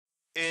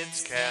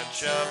It's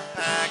Ketchup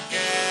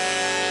Packets.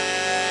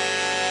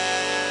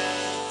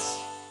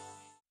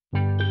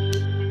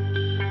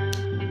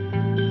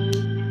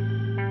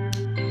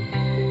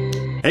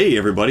 Hey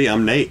everybody,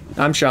 I'm Nate.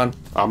 I'm Sean.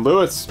 I'm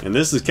Lewis. And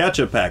this is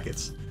Ketchup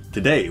Packets.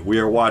 Today we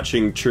are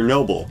watching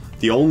Chernobyl,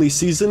 the only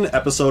season,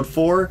 episode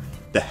 4,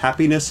 The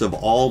Happiness of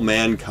All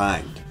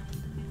Mankind.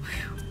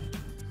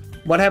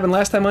 What happened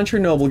last time on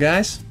Chernobyl,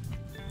 guys?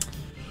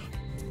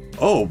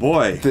 Oh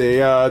boy. They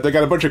got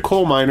a bunch of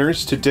coal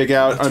miners to dig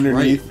out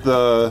underneath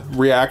the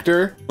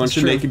reactor. Bunch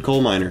of naked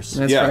coal miners.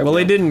 That's right. Well,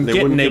 they didn't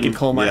get naked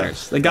coal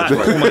miners. They got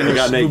coal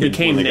miners who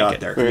became when they naked.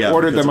 got there. They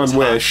ordered them on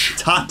Wish.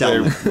 It's hot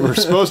down there. They were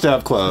supposed to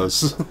have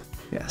clothes.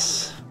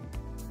 Yes.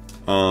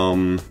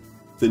 The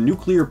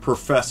nuclear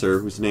professor,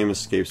 whose name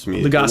escapes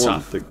me.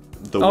 Lugasov.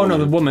 The woman. No,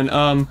 the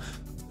woman.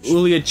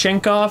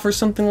 Ulyachenkov or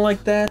something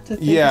like that. I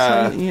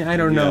think I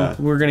don't know. Yeah.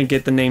 We're gonna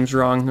get the names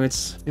wrong.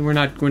 We're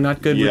not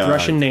good with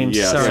Russian names.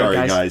 Yeah,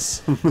 sorry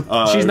guys.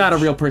 She's not a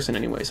real person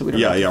anyway, so we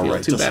don't have to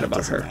feel too bad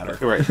about her.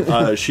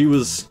 Right. She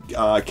was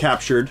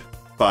captured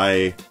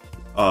by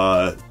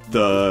the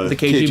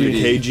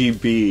KGB.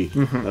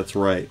 KGB. That's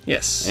right.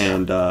 Yes.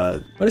 And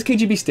what does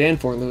KGB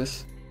stand for,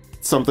 Lewis?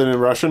 Something in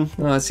Russian.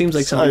 It seems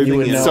like something you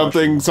would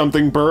know.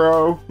 Something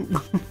burrow.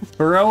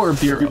 Burrow or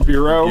bureau?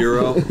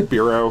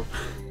 Bureau.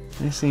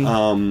 I see.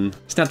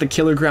 It's not the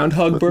killer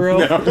groundhog burrow.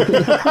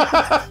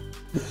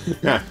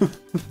 Yeah.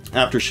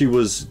 After she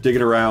was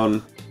digging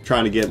around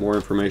trying to get more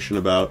information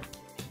about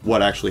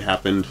what actually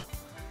happened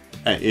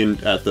at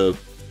the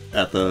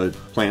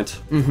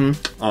plant.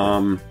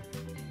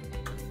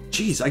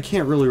 Geez, I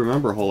can't really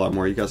remember a whole lot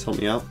more. You guys help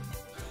me out?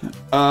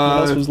 What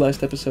else was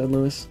last episode,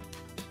 Lewis?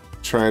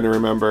 Trying to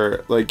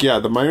remember. Like, yeah,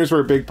 the miners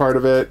were a big part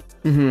of it.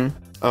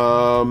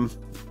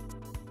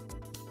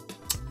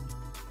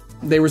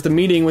 There was the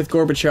meeting with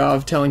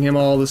Gorbachev telling him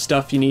all the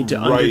stuff you need to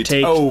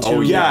undertake it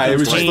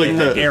was just like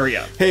the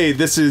area. Hey,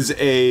 this is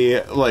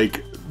a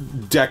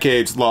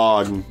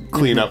decades-long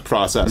cleanup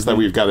process that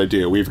we've got to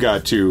do. We've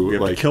got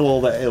to kill all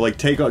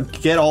the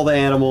get all the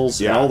animals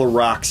and all the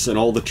rocks and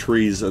all the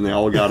trees, and they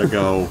all got to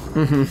go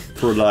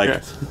for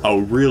a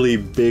really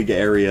big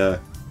area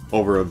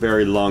over a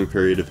very long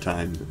period of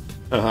time.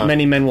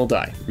 Many men will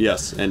die.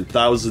 Yes, and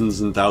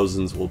thousands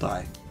will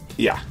die.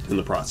 Yeah, in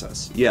the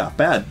process. Yeah,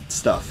 bad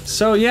stuff.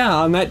 So yeah,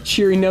 on that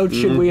cheery note,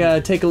 should we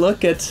take a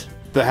look at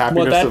the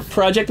happiness what that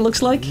project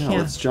looks like? Yeah,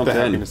 let's jump in.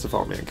 The happiness of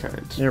all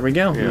mankind. There we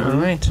go. Yeah. All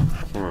right.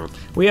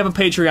 We have a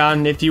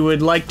Patreon. If you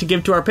would like to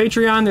give to our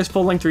Patreon, there's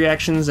full-length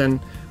reactions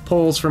and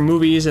polls for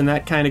movies and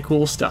that kind of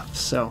cool stuff.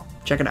 So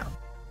check it out.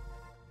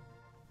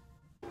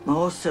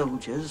 More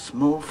soldiers,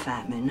 more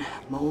famine,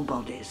 more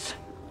bodies.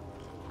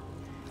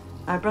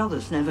 My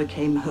brothers never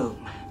came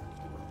home.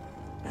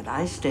 But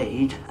I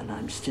stayed, and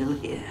I'm still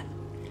here.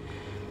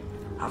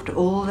 After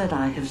all that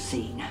I have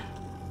seen.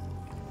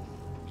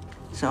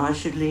 So I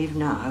should leave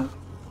now,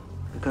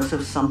 because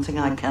of something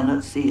I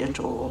cannot see at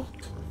all.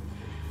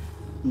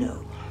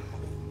 No.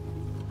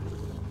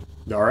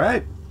 All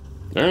right.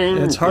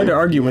 It's hard to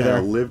argue with her.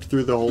 Lived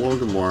through the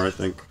Holodomor, I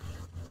think.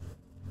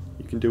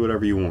 You can do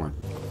whatever you want.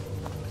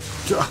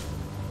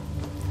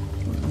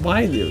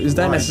 Why is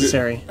that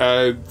necessary?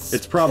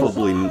 It's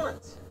probably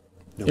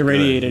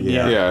irradiated.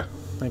 Yeah.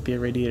 Might be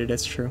irradiated,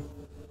 that's true.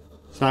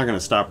 It's not going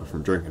to stop her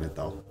from drinking it,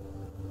 though.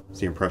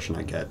 It's the impression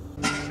I get.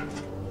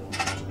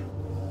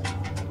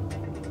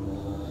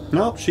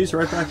 Nope, she's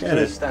right back at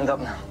it. Stand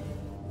up now.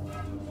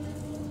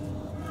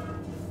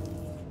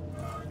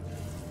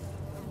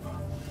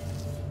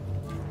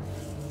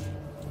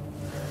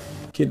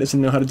 Kid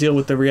doesn't know how to deal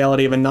with the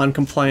reality of a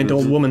non-compliant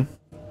old woman.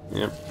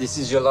 Yep. This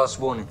is your last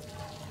warning.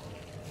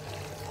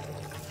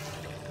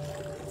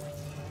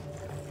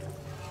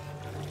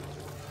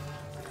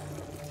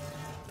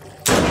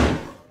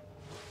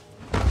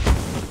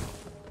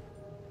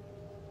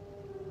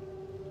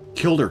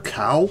 Killed her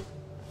cow?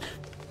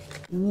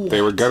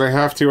 They were gonna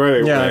have to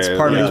anyway. Yeah, it's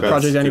part of this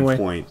project anyway.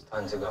 Point.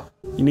 Time to go.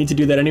 You need to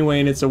do that anyway,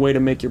 and it's a way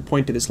to make your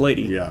point to this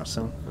lady. Yeah.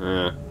 So.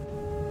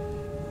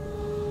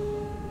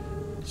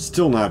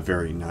 Still not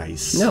very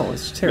nice. No,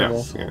 it's terrible.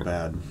 Yes. So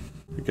bad.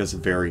 Because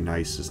very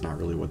nice is not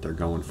really what they're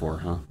going for,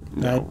 huh?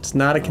 That's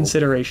not a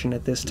consideration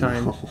at this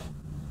time. No.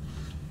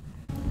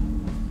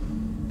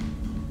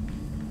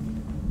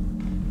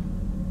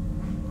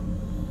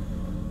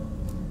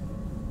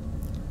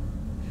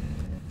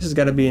 This has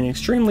got to be an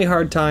extremely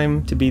hard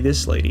time to be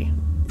this lady.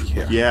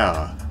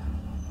 Yeah.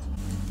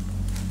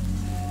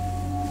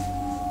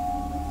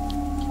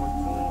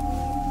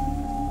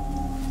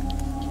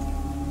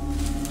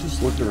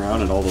 Just looking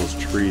around at all those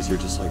trees, you're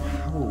just like,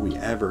 how are we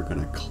ever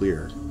gonna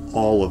clear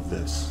all of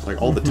this?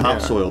 Like all the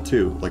topsoil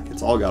too. Like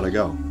it's all gotta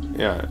go.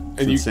 Yeah.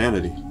 It's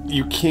insanity.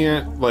 You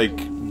can't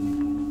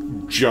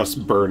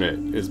just burn it,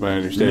 is my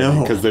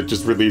understanding, because it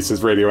just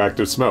releases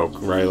radioactive smoke,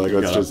 right? Like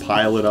let's just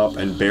pile it up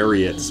and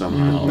bury it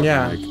somehow.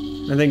 Yeah.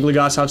 I think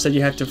Lugasov said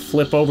you have to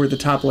flip over the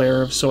top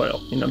layer of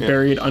soil,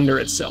 bury it under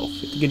itself.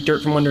 You have to get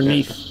dirt from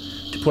underneath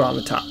to put on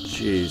the top.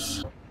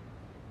 Jeez.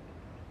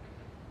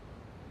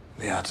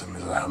 The atom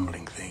is a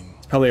humbling thing.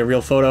 Probably a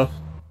real photo.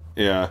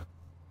 Yeah.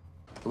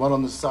 The one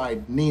on the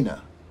side,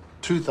 Nina.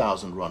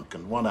 2,000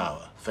 Röntgen, 1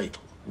 hour,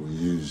 fatal. We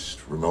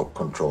used remote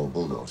control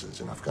bulldozers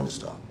in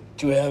Afghanistan.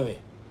 Too heavy.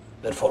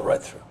 They'd fall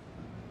right through.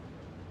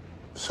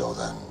 So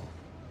then,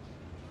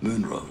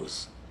 Moon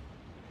rovers.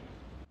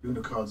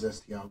 Lunacards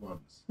STR-1s.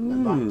 They're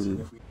light, and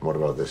if we... what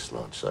about this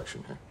large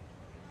section here?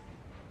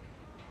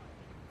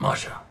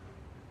 Marsha.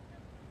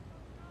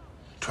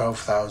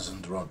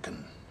 12,000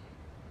 Röntgen.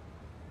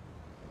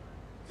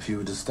 If you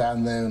were to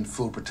stand there in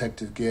full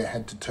protective gear,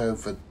 head to toe,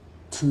 for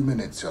 2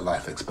 minutes, your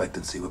life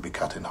expectancy would be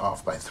cut in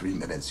half. By 3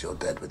 minutes, you're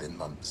dead within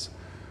months.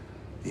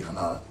 Even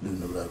our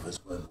lunar rovers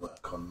won't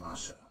work on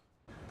Marsha.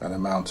 That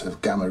amount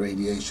of gamma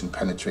radiation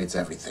penetrates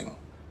everything.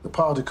 The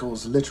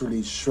particles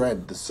literally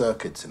shred the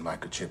circuits in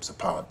microchips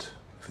apart.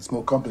 If it's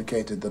more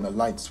complicated than a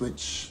light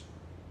switch,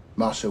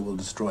 Marsha will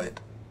destroy it.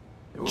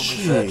 It would be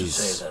fair to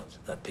say that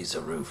that piece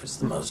of roof is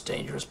the most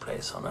dangerous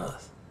place on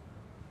Earth.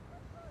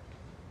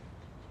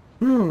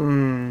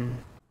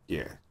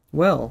 Yeah.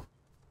 Well,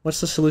 what's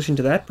the solution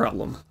to that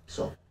problem?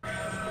 So,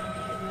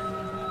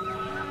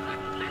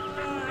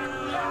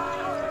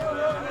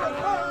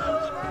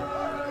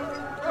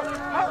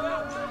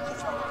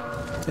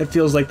 It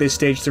feels like they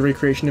staged the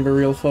recreation of a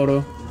real photo,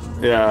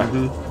 Yeah.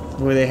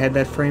 where they had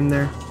that frame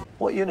there.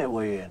 What unit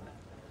were you in?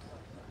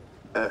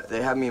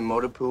 They had me in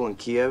motor pool in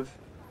Kiev,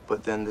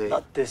 but then they...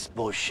 Not this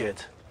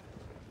bullshit.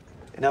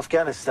 In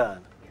Afghanistan.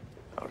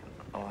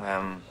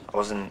 I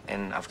wasn't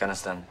in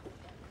Afghanistan.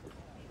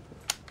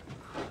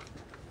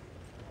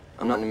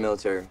 I'm not in the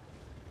military.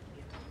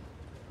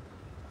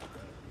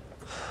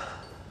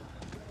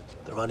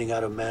 They're running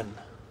out of men.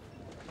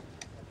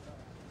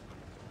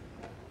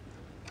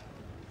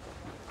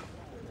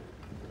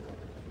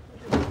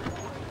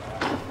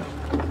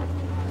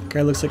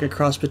 Guy looks like a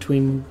cross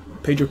between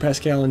Pedro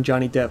Pascal and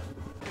Johnny Depp.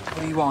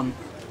 What do you want?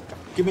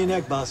 Give me an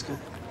egg basket.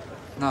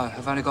 No,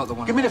 I've only got the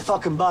one. Give me the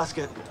fucking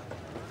basket.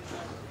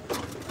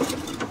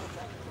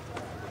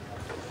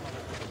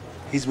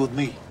 He's with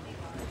me.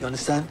 You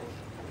understand?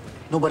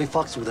 Nobody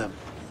fucks with him.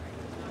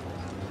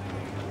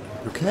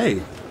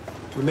 Okay.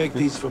 We make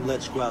these from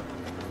lead scrap.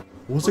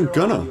 Wasn't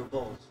gonna.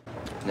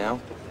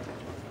 Now?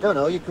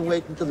 No, you can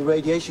wait until the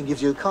radiation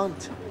gives you a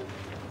cunt.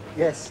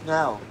 Yes,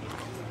 now.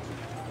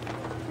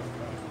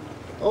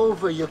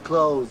 Over your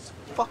clothes.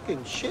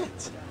 Fucking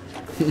shit.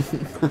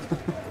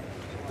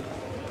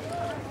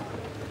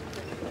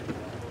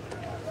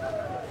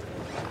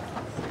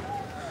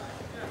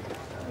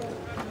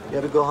 You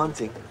ever go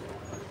hunting?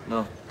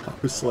 No. I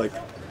was like,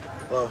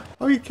 Well,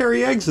 oh, you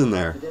carry eggs in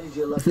there. today's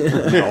your lucky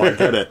No, I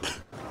get it.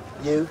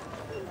 You,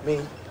 me,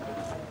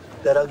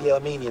 that ugly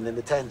Armenian in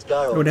the tent, I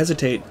Garo. would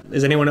hesitate.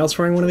 Is anyone else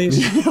wearing one of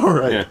these? All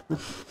right. Yeah.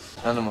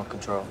 Animal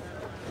control.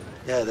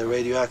 Yeah, they're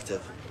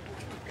radioactive.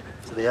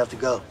 So they have to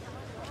go.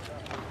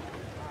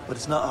 But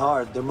it's not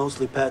hard. They're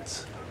mostly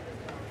pets.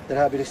 They're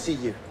happy to see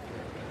you.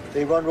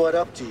 They run right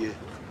up to you.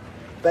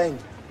 Bang.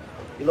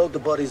 You load the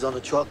bodies on a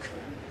truck,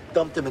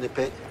 dump them in a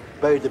pit,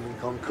 bury them in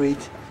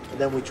concrete, and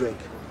then we drink.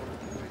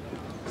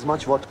 As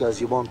much vodka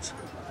as you want.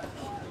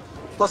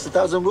 Plus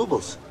 1,000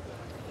 rubles.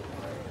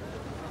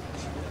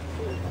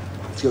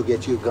 Let's go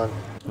get you a gun.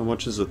 How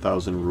much is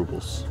 1,000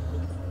 rubles?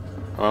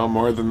 Well,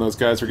 more than those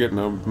guys are getting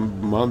a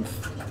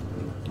month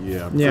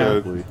Yeah, Yeah.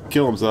 probably. to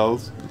kill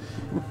themselves.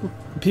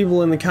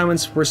 People in the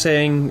comments were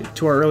saying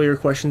to our earlier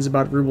questions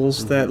about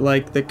rubles that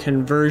like the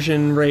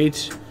conversion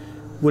rate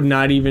would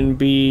not even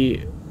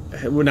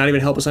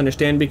help us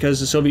understand because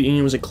the Soviet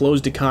Union was a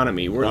closed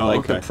economy where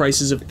the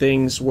prices of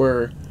things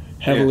were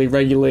heavily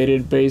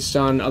regulated based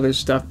on other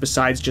stuff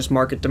besides just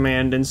market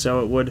demand, and so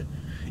it would,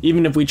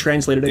 even if we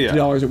translated it to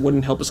dollars, it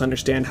wouldn't help us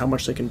understand how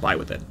much they can buy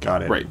with it.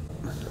 Got it. Right.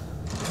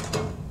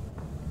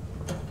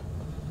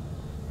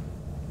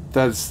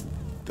 That's...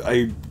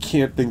 I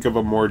can't think of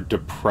a more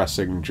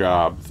depressing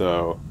job,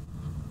 though.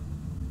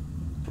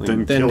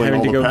 Then Then killing having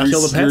all to the go pets?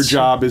 kill the Your pets.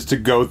 job is to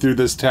go through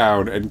this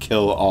town and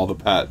kill all the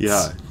pets.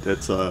 Yeah,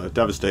 it's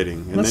devastating.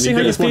 And Let's see then how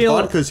you you get as much feel-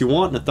 vodka as you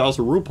want and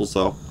 1,000 rubles,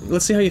 though.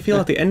 Let's see how you feel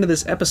at the end of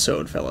this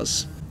episode,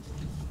 fellas.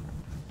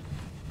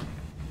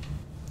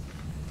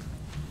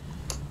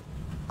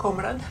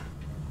 Comrade?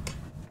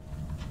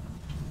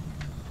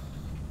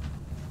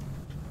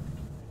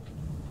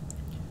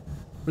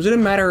 Was it a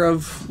matter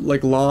of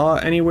like law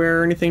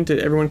anywhere or anything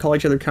to everyone call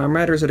each other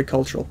comrade, or is it a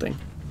cultural thing?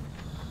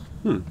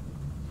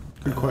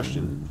 Good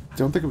question.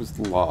 Don't think it was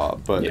law,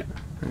 but Yeah.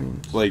 I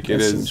mean, like that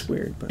it is. seems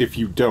weird, but- If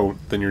you don't,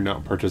 then you're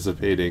not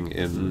participating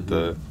in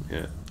the.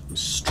 Yeah.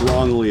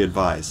 Strongly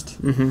advised.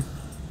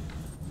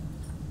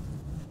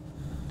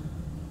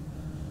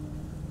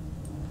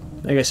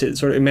 I guess it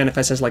sort of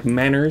manifests as like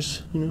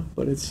manners, you know,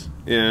 but it's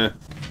Yeah.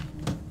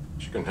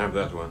 You can have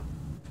that one.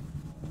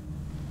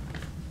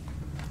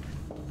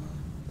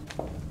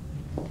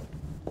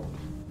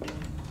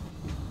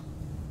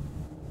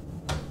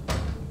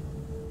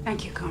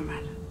 Thank you,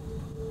 comrade.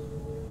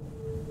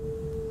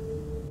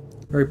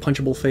 very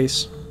punchable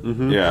face.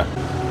 Yeah.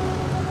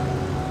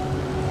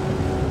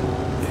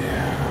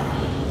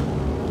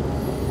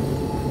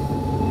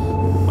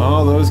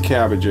 Oh, those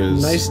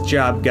cabbages. Nice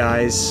job,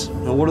 guys.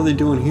 Now, what are they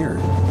doing here?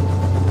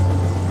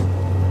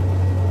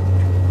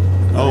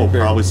 Oh,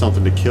 probably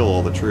something to kill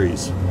all the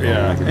trees.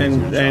 Yeah.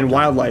 And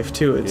wildlife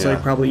too. It's Yeah.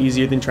 like probably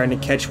easier than trying to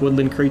catch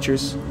woodland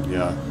creatures.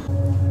 Yeah.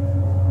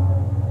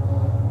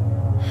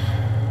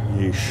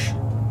 Yeesh.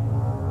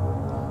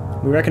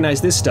 We recognize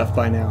this stuff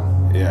by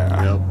now.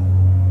 Yeah. Yep.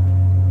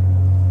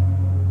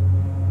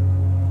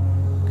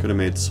 Could have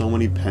made so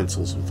many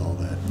pencils with all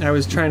that. I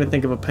was trying to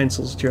think of a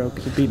pencils joke.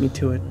 You beat me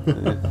to it.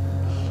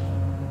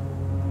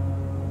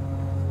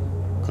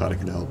 Glad I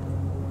could help.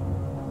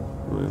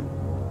 Well,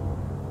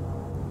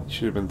 you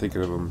should have been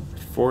thinking of them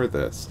before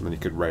this, and then you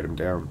could write them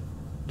down.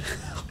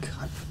 Oh,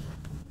 God.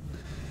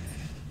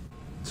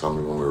 Tell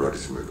me when we're ready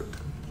to move it.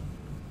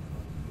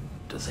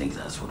 To think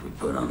that's what we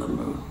put on the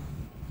moon.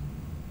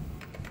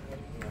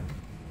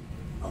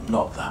 I'm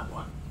not that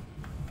one.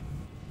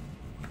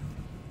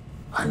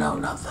 I know,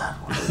 not that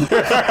one.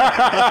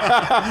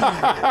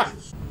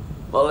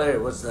 Well, hey,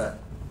 what's that?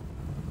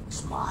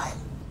 Smile.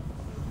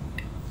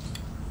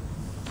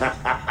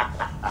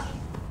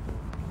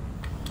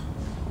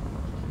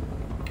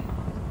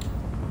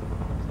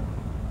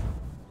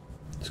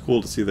 It's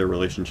cool to see their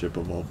relationship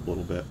evolve a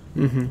little bit.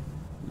 Mm-hmm.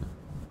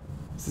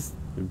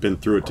 We've been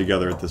through it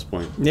together at this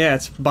point. Yeah,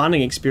 it's a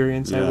bonding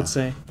experience, I Yeah. would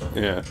say.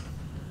 Yeah.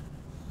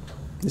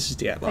 This is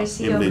Dyatlov. I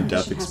see your Imminent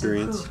death condition has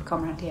experience. improved,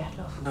 Comrade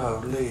Dyatlov. No,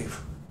 leave.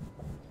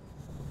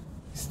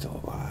 He's still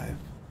alive.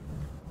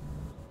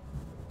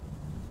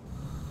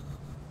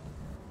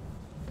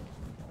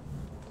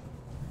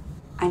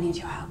 I need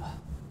your help.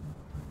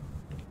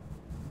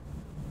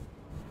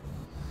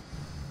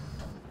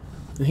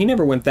 He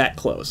never went that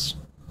close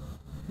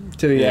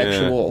to the Yeah.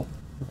 actual,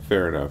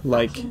 Fair enough.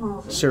 like,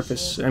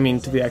 surface. I mean,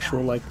 to the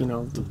actual, like, you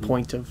know, the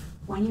point of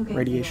When you get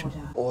radiation.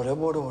 Order,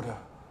 what order?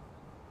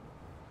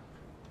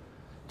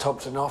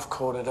 Topped it off,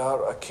 caught it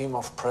out,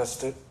 Akimov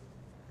pressed it.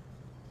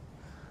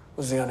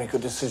 Was the only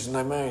good decision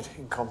they made,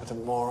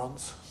 incompetent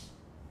morons.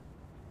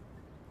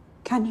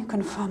 Can you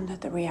confirm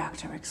that the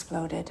reactor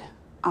exploded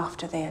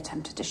after they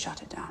attempted to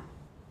shut it down?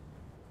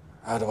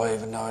 How do I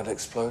even know it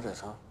exploded,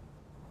 huh?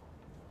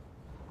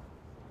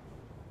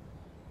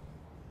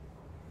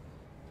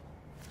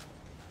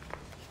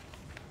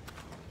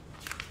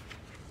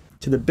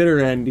 To the bitter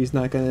end, he's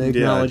not going to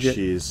acknowledge Yeah, it.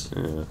 jeez.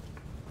 Yeah.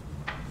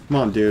 Come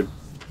on, dude.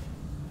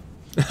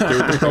 Stay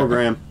with the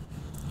program.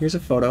 Here's a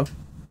photo.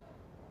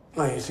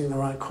 No, you think the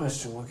right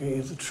question will get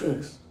you the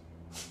truth.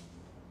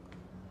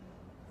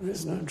 There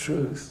is no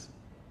truth.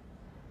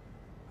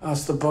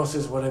 Ask the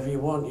bosses whatever you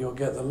want, you'll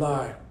get the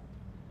lie.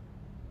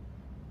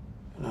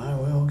 And I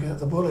will get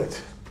the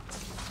bullet.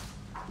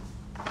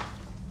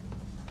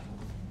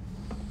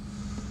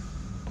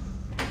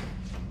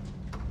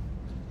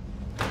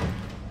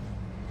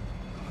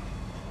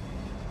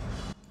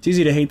 It's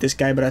easy to hate this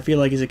guy, but I feel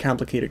like he's a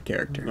complicated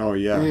character. Oh,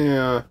 yeah.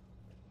 Yeah.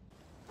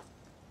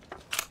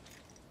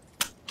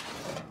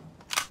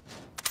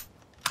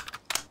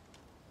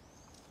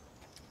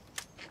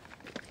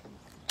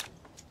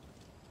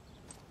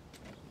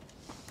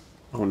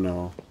 Oh,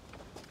 no.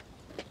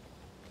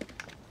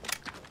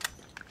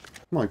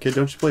 Come on, kid,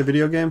 don't you play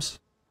video games?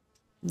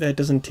 That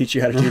doesn't teach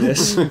you how to do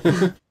this.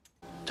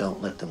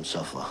 Don't let them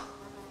suffer.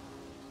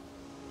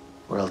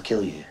 Or I'll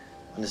kill you.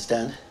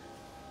 Understand?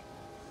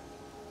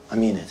 I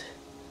mean it.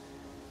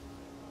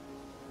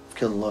 I've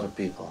killed a lot of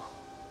people.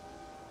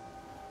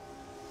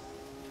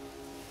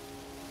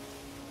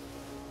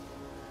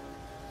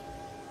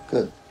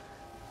 Good.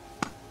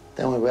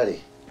 Then we're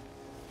ready.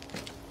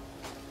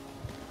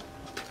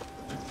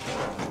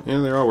 Yeah,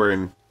 they're all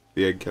wearing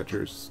the egg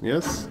catchers.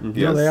 Yes? No,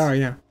 Yes. they are,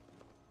 yeah.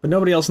 But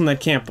nobody else in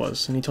that camp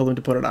was, and he told them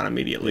to put it on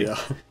immediately. Yeah.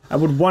 I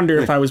would wonder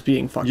if I was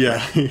being fucked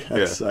Yeah, up.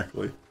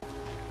 exactly.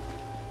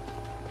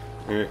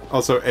 Alright.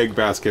 Also, egg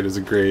basket is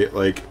a great,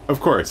 like, of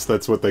course,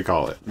 that's what they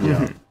call it.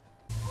 Yeah.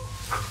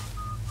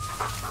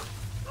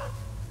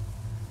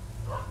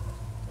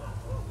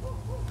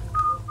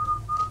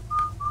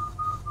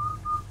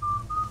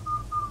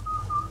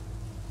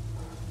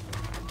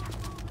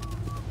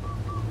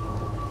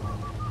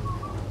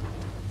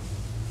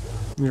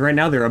 Right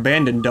now, they're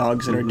abandoned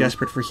dogs that are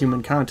desperate for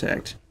human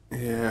contact.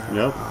 Yeah.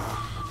 Yep.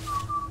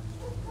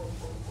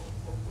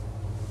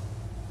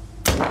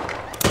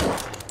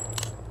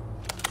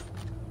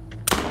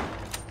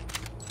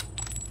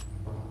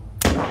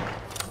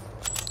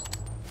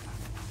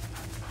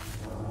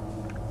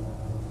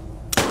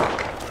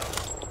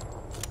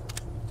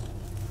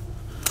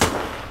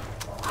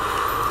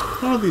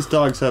 None of these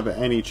dogs have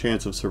any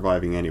chance of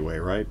surviving anyway,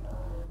 right?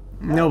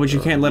 No, but you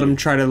can't let them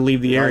try to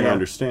leave the I area.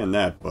 understand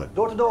that, but...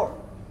 Door to door.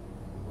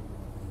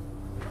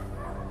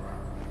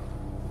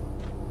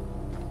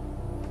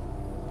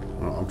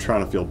 Oh, I'm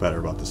trying to feel better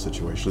about the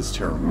situation. It's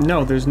terrible.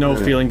 No, there's no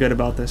feeling good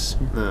about this.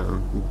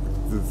 No.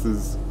 This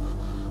is...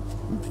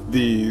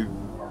 The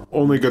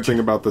only good thing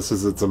about this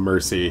is it's a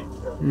mercy.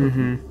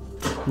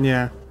 Mm-hmm.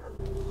 Yeah.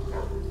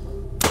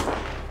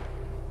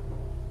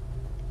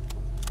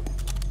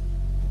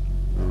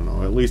 I don't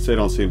know. At least they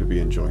don't seem to be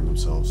enjoying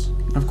themselves.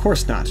 Of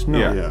course not. No.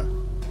 Yeah. Yeah.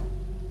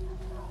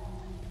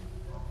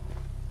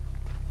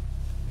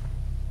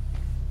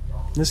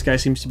 This guy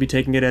seems to be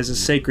taking it as a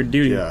sacred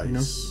duty. Yeah, you know?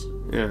 he's...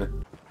 Yeah.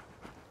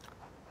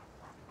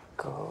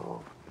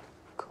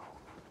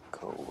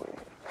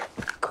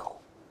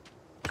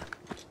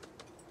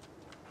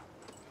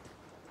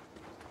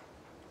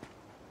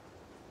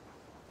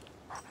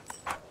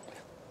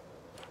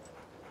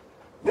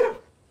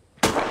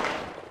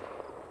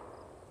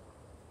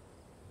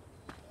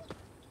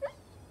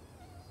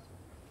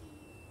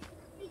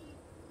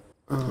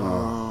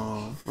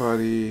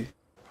 body.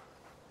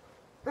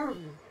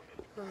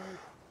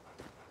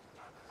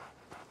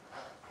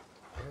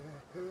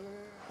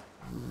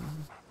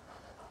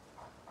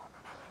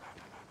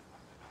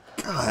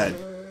 God.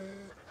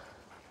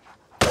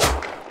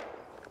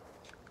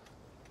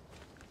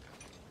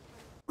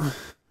 I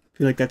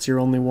feel like that's your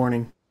only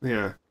warning.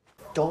 Yeah.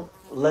 Don't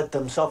let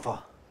them suffer.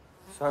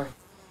 Sorry.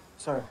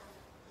 Sorry.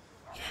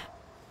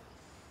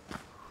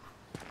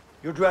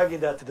 You're dragging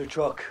that to the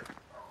truck.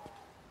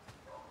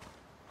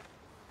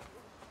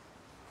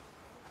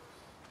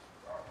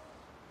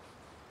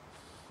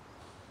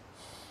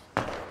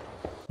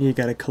 You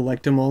gotta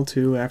collect them all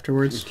too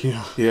afterwards.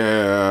 Yeah.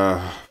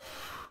 Yeah.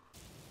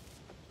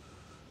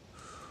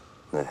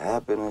 The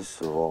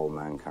happiness of all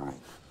mankind.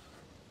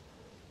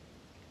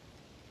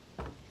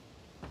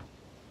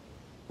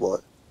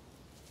 What?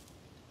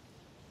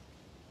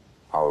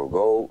 Our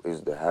goal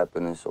is the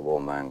happiness of all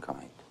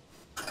mankind.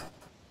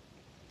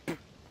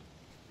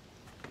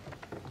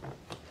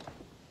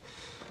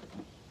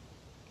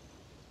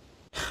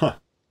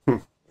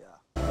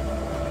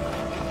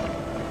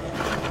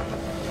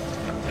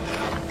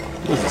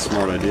 That's a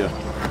smart idea.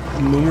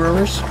 Moon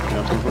rovers?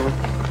 Yeah.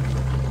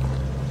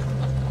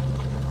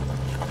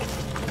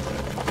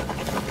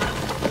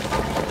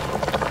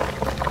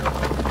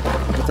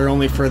 But they're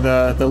only for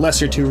the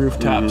lesser two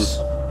rooftops.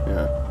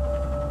 Yeah.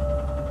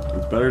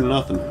 It's better than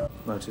nothing.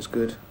 Motor's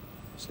good.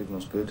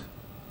 Signal's good.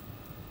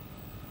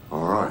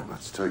 All right,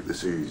 let's take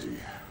this easy.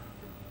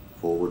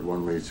 Forward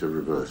 1 meter,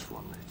 reverse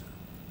 1 meter.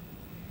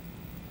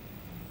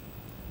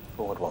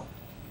 Forward 1.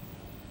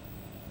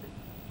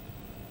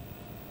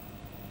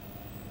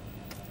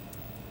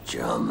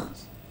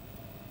 Germans.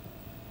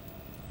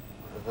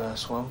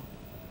 Reverse 1.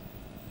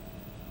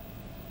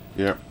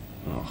 Yep.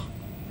 Oh.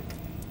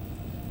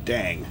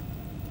 Dang.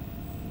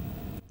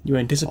 You All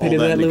anticipated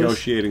that that, Lewis?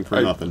 negotiating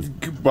for nothing.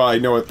 Well, I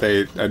know what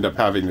they end up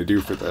having to do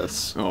for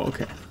this. Oh,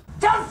 okay.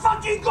 Tell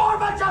fucking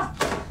Gorbachev!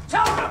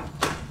 Tell him!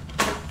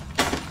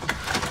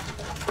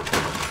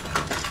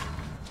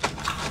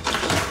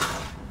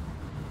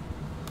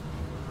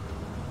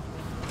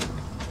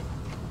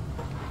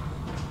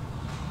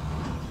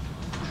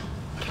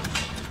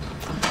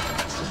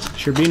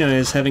 Sherbina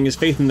is having his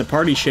faith in the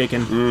party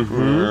shaken.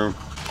 Mm-hmm.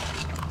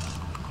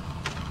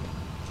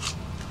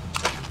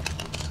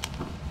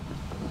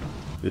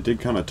 It did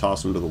kind of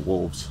toss him to the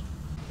wolves.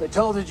 They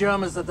told the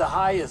Germans that the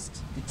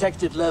highest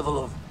detected level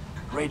of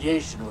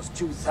radiation was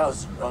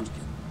 2,000 Röntgen.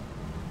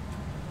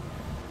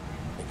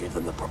 They gave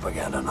them the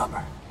propaganda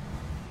number.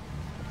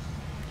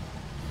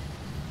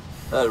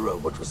 That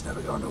robot was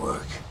never going to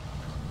work.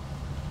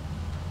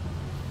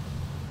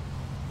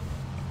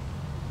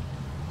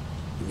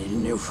 You need a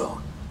new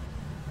phone.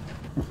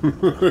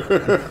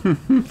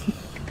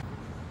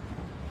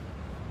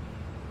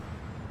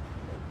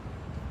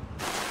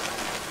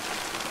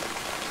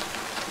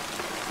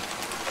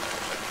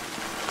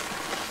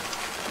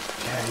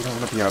 Yeah, you don't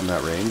want to be out in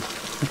that rain.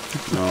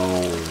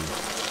 No.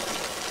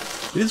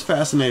 It is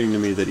fascinating to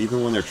me that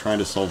even when they're trying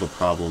to solve the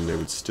problem, they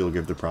would still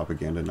give the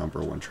propaganda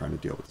number when trying to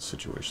deal with a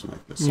situation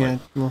like this. Yeah, Like,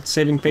 well,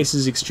 saving face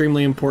is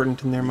extremely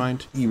important in their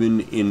mind.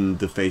 even in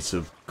the face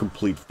of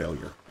complete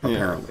failure,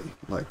 apparently.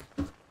 Like,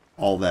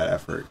 all that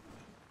effort.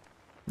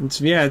 It's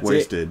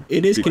wasted.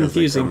 It is because they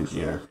confusing. couldn't-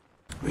 Yeah.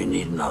 We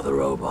need another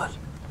robot.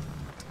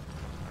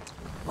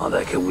 One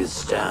that can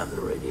withstand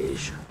the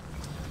radiation.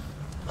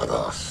 At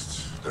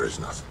last, there is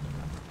nothing.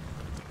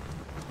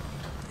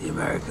 The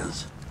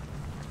Americans.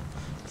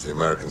 If the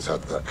Americans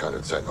had that kind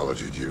of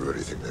technology, do you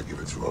really think they'd give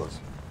it to us?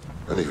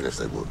 And even if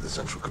they would, the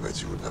Central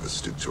Committee would never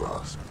stoop to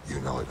ask. You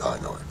know it, I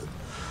know it.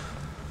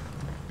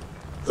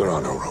 There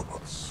are no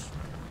robots.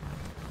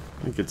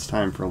 I think it's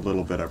time for a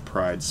little bit of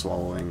pride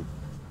swallowing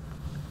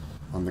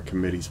on the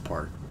committee's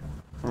part.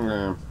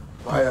 Yeah.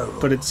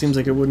 But it seems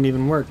like it wouldn't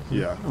even work.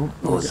 Yeah. Oh,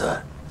 What was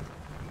that?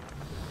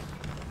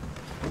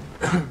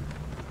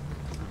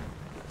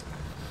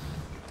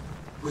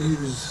 We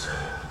use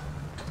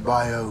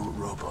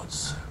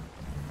bio-robots.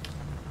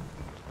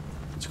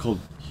 It's called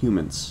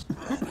humans.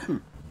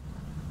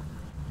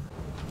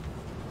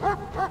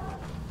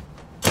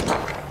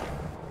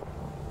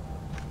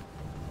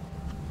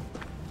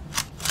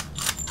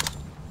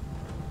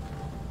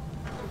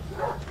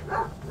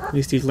 At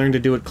least he's learned to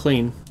do it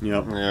clean.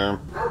 Yep. Yeah.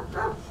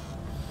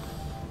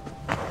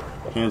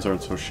 Hands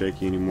aren't so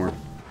shaky anymore.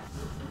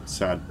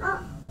 Sad.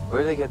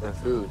 Where do they get their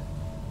food?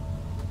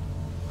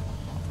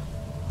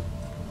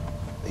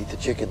 They eat the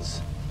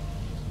chickens.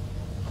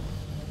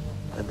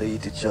 And they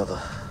eat each other.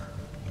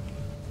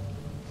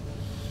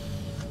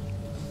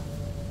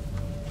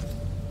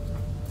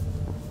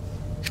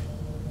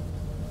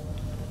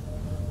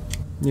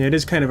 Yeah, it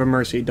is kind of a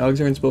mercy. Dogs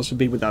aren't supposed to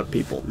be without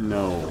people.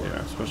 No, yeah,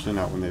 especially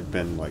not when they've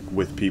been like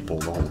with people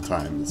the whole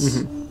time.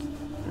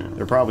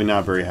 They're probably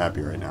not very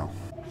happy right now.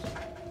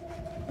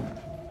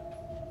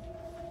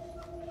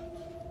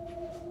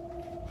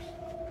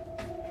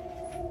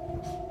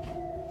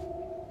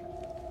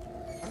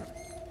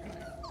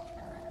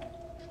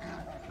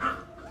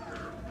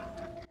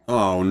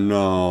 Oh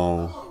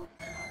no.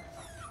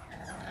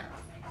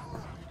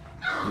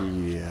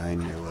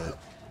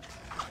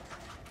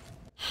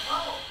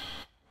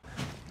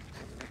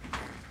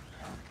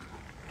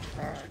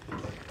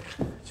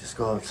 Let's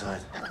go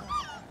outside.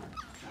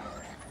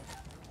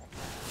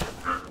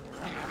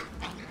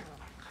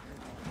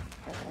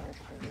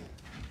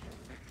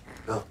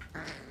 Go.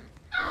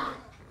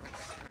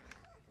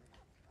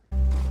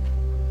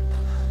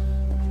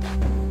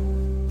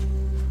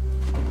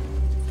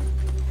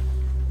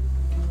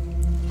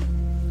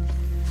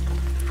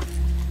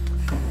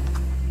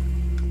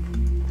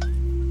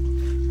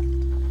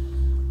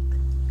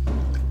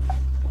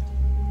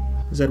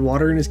 Is that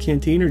water in his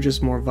canteen or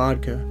just more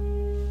vodka?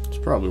 It's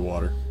probably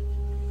water.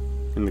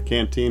 In the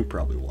canteen,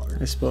 probably water.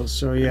 I suppose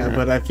so, yeah.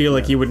 But I feel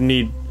like you would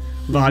need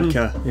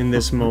vodka in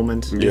this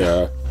moment.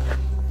 Yeah.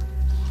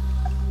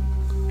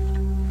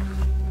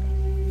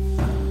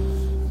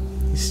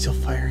 He's still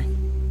firing.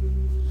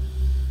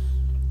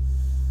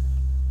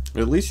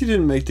 At least he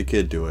didn't make the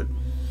kid do it.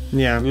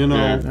 Yeah. You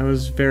know, that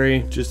was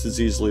very... Just as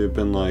easily have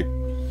been like,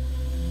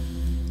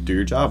 do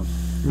your job.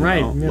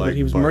 Right, know, yeah, like but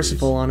he was buddies.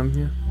 merciful on him,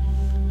 yeah.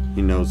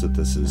 He knows that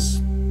this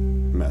is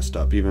messed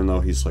up, even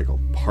though he's like a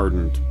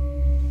hardened,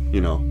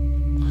 you know,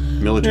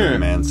 military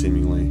man,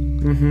 seemingly.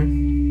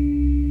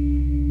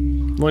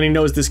 Mm-hmm. Well, and he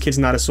knows this kid's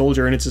not a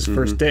soldier, and it's his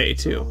first day,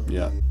 too.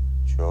 Yeah.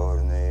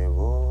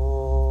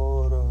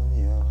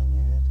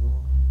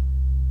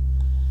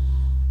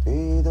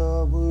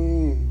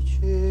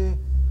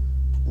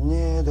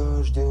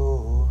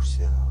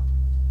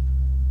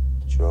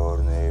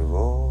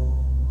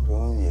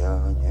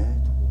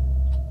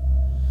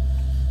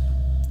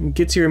 It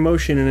gets your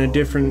emotion in a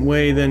different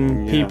way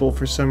than people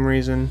for some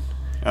reason.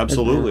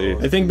 Absolutely.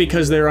 I think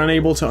because they're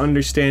unable to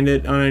understand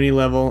it on any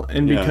level,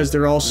 and because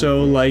they're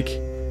also, like,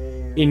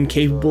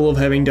 incapable of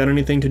having done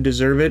anything to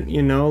deserve it,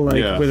 you know?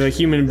 Like, with a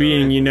human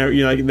being, you know,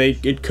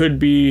 it could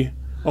be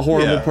a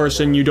horrible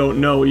person you don't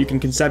know, you can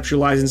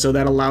conceptualize, and so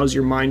that allows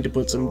your mind to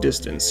put some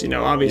distance, you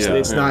know? Obviously,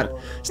 it's not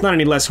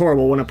any less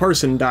horrible when a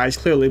person dies,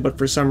 clearly, but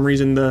for some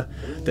reason, the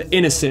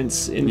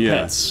innocence in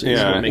pets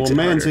is what makes it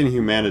man's harder.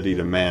 inhumanity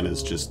to man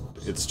is just...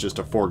 It's just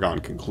a foregone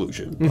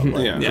conclusion. But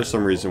like, for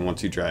some reason,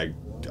 once you drag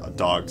a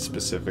dog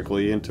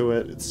specifically into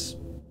it, it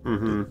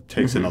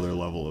takes another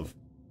level of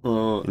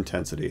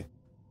intensity.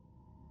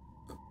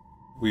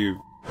 We've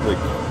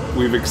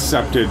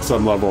accepted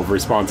some level of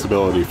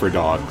responsibility for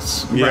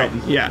dogs. Right.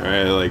 Yeah.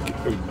 Right. Like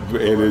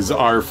it is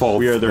our fault.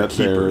 We are their that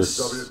keepers.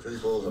 Soviet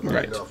people have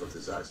had enough of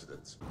this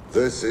accident.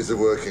 This is the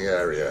working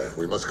area.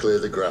 We must clear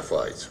the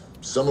graphite.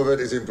 Some of it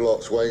is in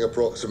blocks weighing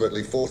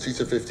approximately 40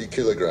 to 50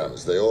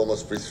 kilograms. They all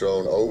must be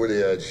thrown over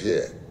the edge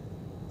here.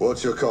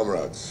 Watch your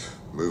comrades.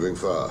 Moving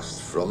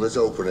fast. From this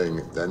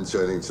opening, then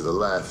turning to the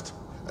left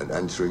and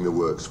entering the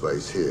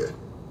workspace here.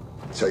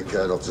 Take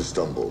care not to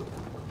stumble.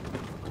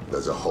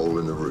 There's a hole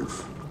in the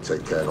roof.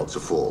 Take care not to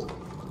fall.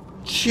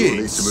 You will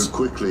need to move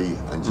quickly,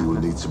 and you will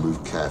need to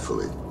move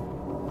carefully.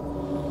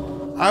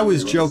 I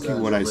was joking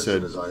when I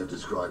said as I have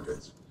described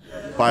it.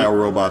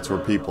 biorobots were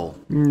people.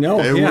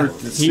 No,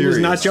 he was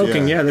not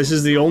joking. Yeah, this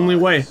is the only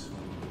way.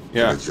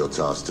 Commit your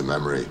task to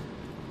memory,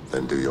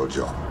 then do your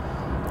job.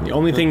 The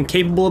only thing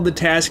capable of the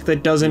task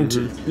that doesn't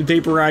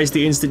vaporize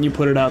the instant you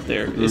put it out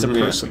there is a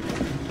person.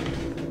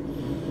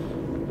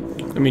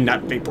 I mean,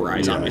 not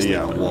vaporize, obviously.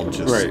 Yeah, well,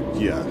 just... Right.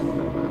 Yeah.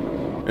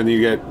 And then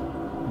you get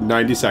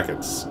 90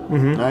 seconds.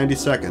 90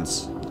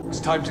 seconds. It's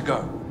time to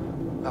go.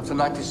 After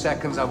 90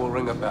 seconds, I will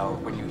ring a bell.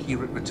 When you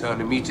hear it, return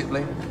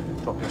immediately.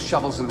 Drop your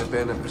shovels in the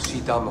bin and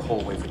proceed down the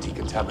hallway for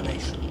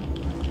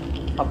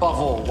decontamination. Above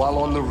all, while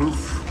on the roof,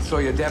 throw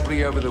your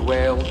debris over the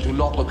rail. Do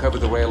not look over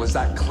the rail. Is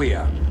that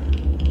clear?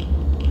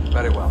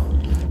 Very well.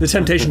 The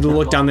temptation to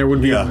look down there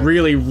would be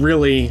really,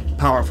 really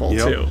powerful,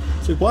 too.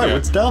 It's like, why?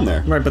 What's down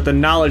there? Right, but the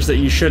knowledge that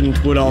you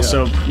shouldn't would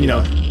also, you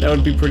know, that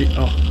would be pretty...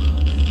 Oh.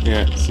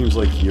 Yeah, it seems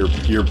like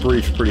you're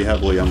briefed pretty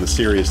heavily on the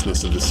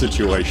seriousness of the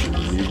situation.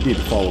 You need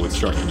to follow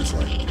instructions,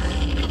 like,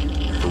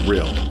 for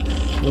real.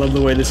 I love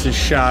the way this is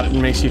shot. It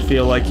makes you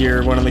feel like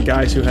you're one of the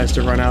guys who has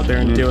to run out there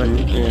and do it.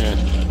 Yeah.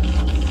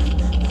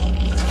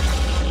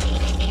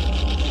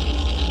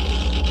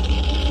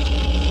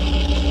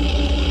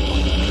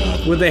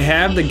 Would they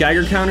have the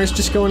Geiger counters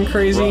just going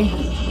crazy?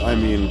 Well, I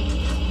mean,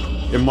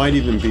 it might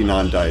even be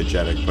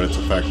non-diegetic, but it's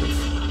effective.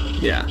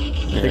 Yeah,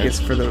 I think it's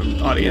for the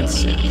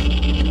audience.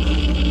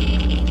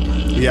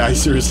 Yeah, I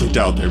seriously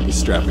doubt they'd be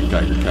strapping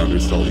Geiger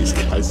counters to all these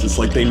guys. It's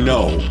like they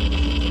know,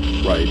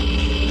 right?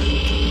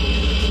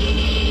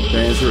 The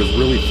answer is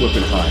really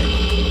flipping high.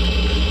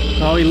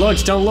 Oh, he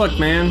looks. Don't look,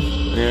 man.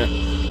 Yeah.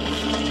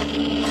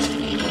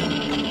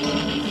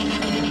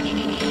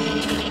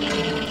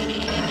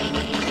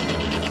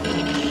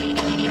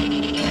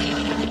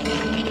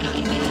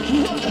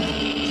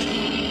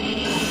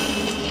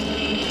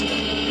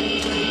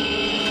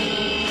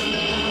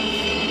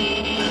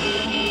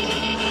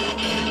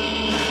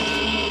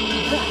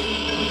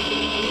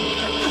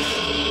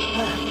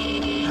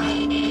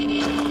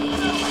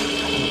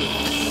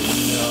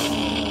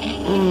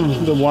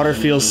 The water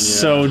feels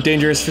so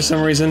dangerous for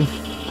some reason.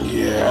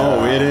 Yeah.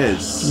 Oh, it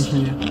is.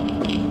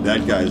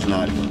 That guy's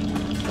not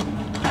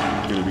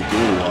gonna be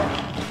doing well.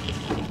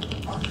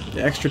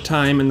 The extra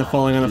time and the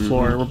falling on the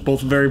floor were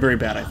both very, very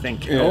bad, I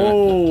think. Yeah.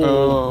 Oh.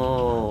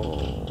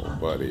 Oh,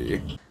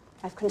 buddy.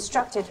 I've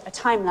constructed a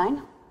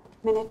timeline,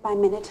 minute by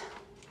minute,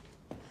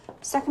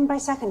 second by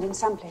second in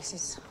some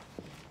places.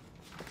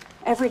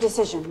 Every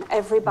decision,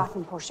 every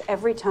button push,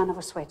 every turn of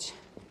a switch.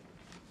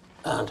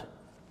 And?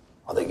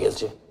 Are they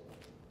guilty?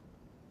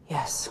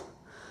 Yes.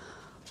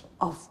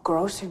 Of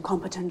gross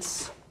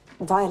incompetence,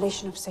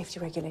 violation of safety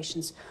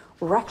regulations,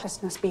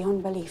 recklessness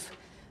beyond belief.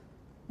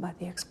 But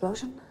the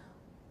explosion?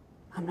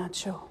 I'm not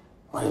sure.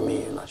 What do you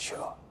mean you're not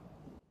sure?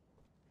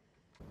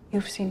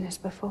 You've seen this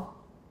before.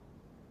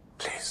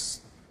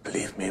 Please,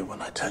 believe me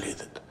when I tell you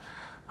that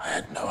I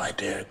had no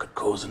idea it could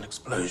cause an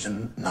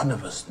explosion. None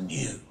of us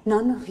knew.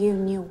 None of you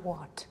knew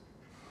what?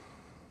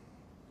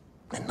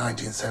 In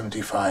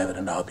 1975, at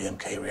an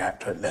RBMK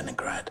reactor at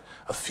Leningrad,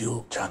 a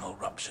fuel channel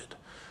ruptured.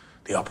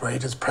 The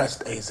operators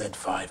pressed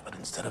AZ5, but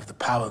instead of the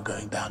power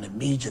going down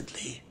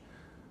immediately,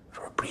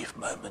 for a brief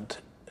moment,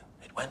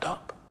 it went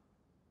up.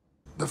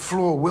 The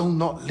floor will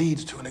not lead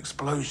to an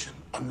explosion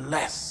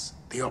unless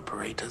the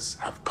operators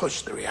have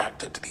pushed the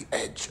reactor to the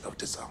edge of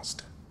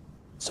disaster.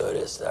 So it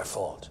is their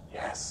fault?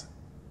 Yes.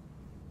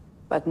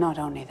 But not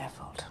only their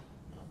fault.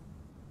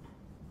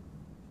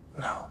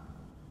 No.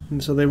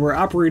 And so they were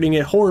operating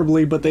it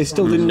horribly, but they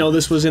still didn't know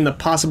this was in the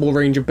possible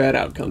range of bad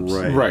outcomes.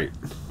 Right.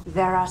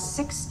 There are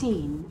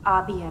 16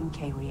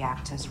 RBMK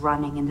reactors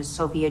running in the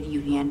Soviet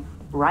Union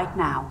right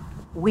now.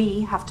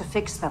 We have to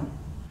fix them.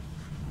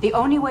 The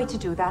only way to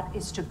do that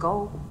is to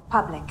go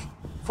public.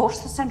 Force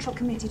the Central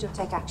Committee to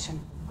take action.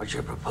 What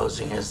you're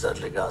proposing is that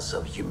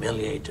Legasov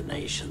humiliate a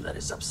nation that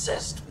is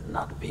obsessed with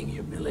not being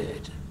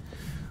humiliated.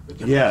 We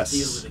can Yes.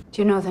 deal with it.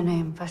 Do you know the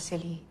name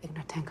Vasily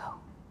Ignatenko?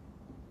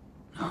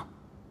 No.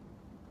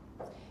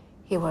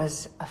 He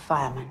was a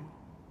fireman.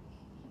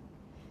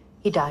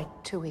 He died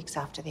 2 weeks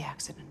after the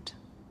accident.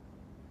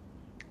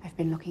 I've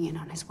been looking in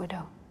on his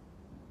widow.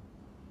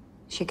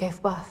 She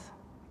gave birth.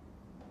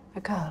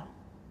 A girl.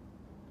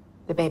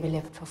 The baby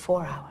lived for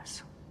 4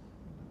 hours.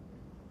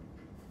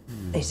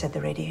 They said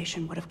the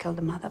radiation would have killed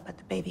the mother, but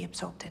the baby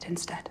absorbed it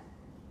instead.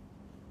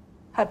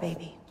 Her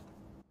baby.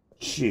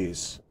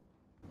 Jeez.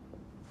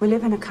 We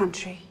live in a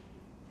country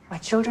where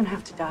children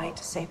have to die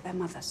to save their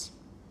mothers.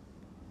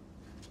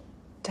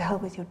 To hell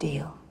with your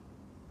deal.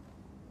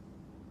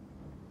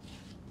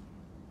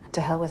 And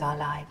to hell with our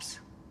lives.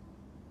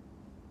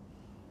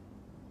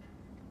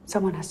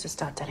 Someone has to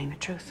start telling the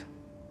truth.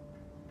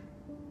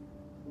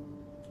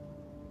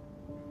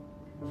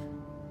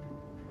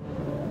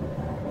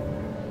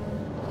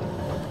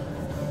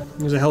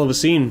 It was a hell of a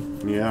scene.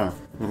 Yeah.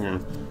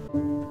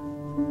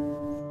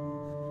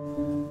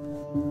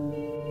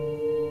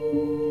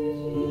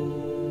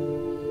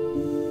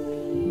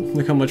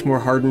 Look how much more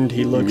hardened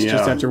he looks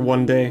just after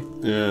one day.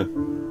 Yeah.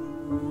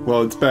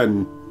 Well, it's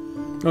been...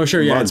 Oh,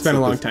 sure, yeah, it's been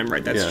a long months time,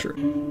 right, that's true.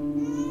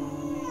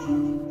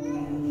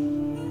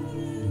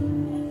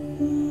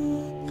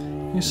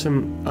 Here's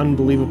some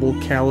unbelievable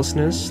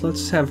callousness.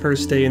 Let's have her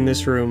stay in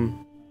this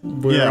room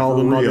where all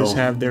the mothers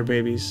have their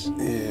babies.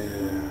 Yeah.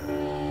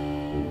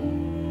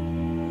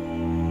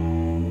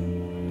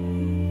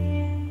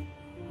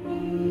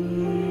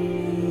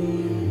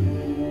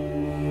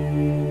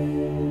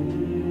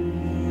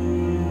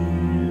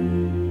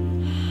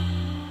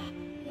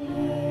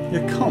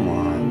 Yeah, come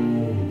on.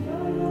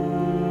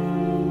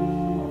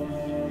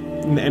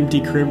 And the empty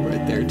crib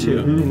right there, too,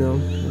 you know?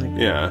 Like,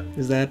 yeah.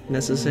 Is that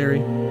necessary?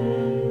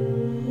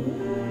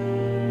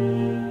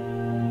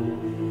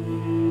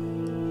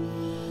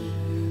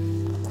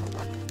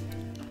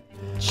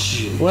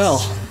 Jeez.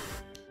 Well,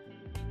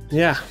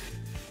 yeah.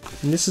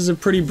 And this is a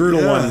pretty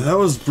brutal one. That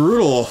was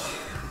brutal.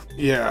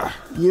 Yeah.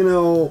 You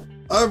know,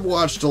 I've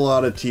watched a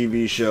lot of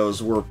TV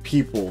shows where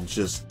people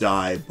just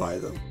die by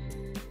the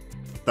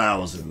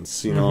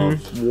thousands, you know,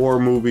 war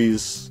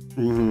movies.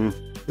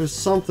 There's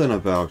something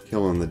about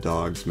killing the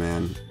dogs,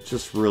 man.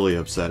 Just really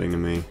upsetting to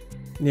me.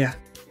 Yeah.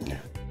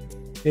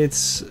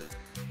 It's...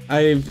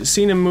 I've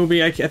seen a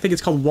movie, I think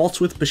it's called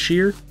Waltz with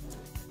Bashir.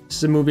 This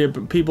is a movie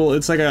about people,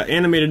 it's like an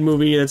animated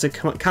movie that's a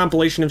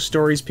compilation of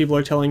stories people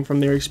are telling from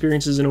their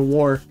experiences in a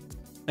war.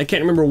 I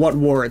can't remember what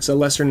war, it's a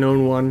lesser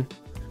known one.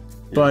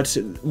 But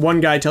one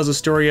guy tells a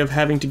story of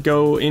having to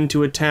go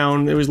into a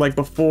town. It was like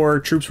before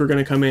troops were going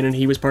to come in, and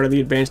he was part of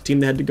the advance team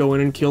that had to go in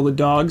and kill the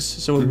dogs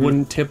so it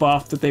wouldn't tip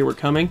off that they were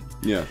coming.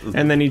 Yeah.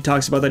 And then he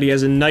talks about that he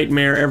has a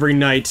nightmare every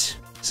night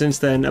since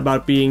then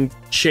about being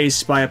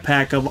chased by a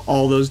pack of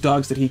all those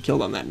dogs that he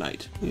killed on that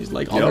night. He's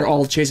like, they're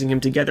all chasing him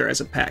together as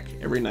a pack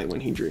every night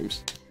when he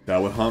dreams. That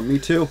would haunt me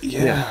too.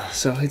 Yeah.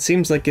 So it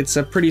seems like it's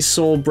a pretty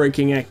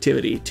soul-breaking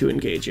activity to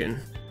engage in.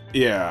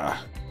 Yeah.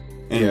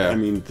 And I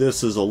mean,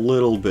 this is a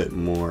little bit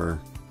more,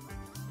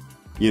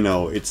 you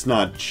know, it's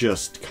not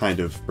just kind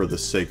of for the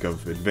sake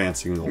of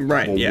advancing the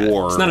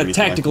war. It's not a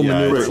tactical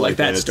maneuver like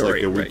that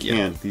story. We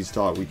can't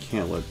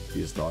let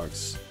these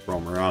dogs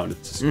roam around.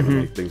 It's just going to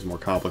make things more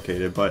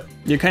complicated, but...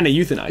 You're kind of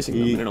euthanizing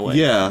them in a way.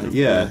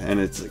 Yeah, and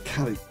it's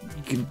kind of...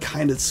 You can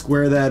kind of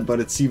square that, but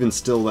it's even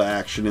still the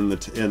action in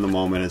the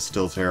moment is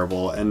still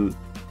terrible, and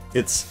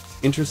it's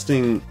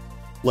interesting,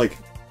 like,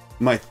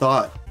 my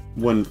thought...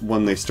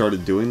 When they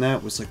started doing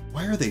that was like,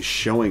 why are they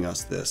showing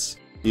us this?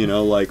 You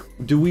know, like,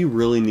 do we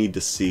really need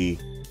to see...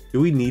 Do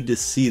we need to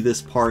see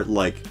this part,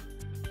 like...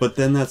 But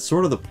then that's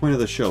sort of the point of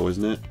the show,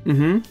 isn't it?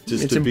 Mm-hmm.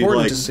 Just it's to be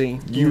important like, to see.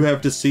 You have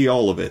to see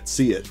all of it.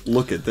 See it.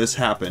 Look at this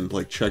happened.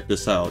 Like, check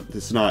this out.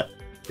 It's not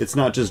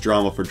just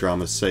drama for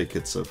drama's sake.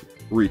 It's a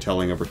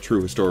retelling of a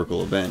true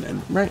historical event.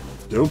 And right.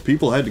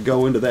 People had to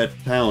go into that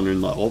town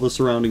and all the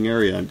surrounding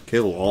area and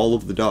kill all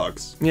of the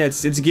dogs. Yeah,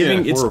 it's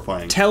giving, it's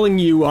horrifying. Telling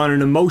you on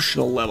an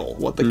emotional level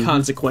what the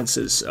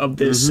consequences of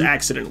this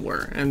accident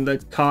were and the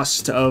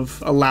cost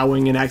of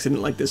allowing an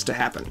accident like this to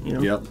happen. You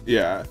know? Yep.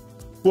 Yeah.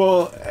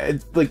 Well,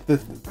 like the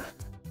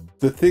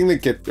thing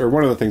that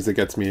one of the things that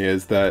gets me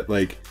is that,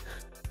 like,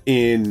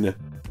 in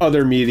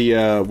other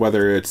media,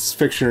 whether it's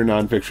fiction or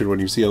nonfiction, when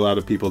you see a lot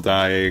of people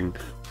dying,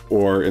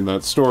 or in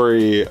that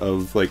story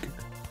of, like,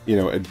 you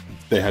know,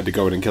 they had to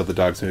go in and kill the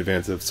dogs in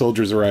advance of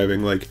soldiers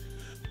arriving, like,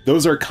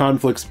 those are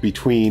conflicts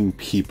between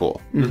people.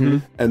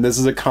 And this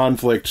is a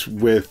conflict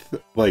with,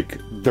 like,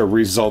 the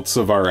results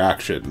of our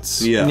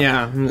actions.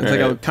 Yeah, it's like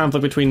a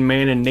conflict between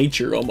man and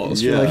nature,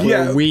 almost. Yeah,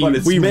 like,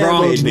 we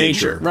wronged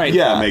nature. Right.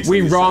 Yeah,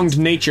 we wronged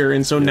nature,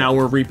 and so now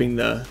we're reaping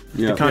the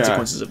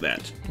consequences of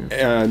that.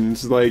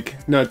 And,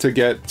 like, not to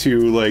get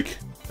to, like,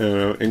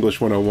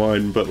 English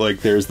 101, but, like,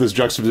 there's this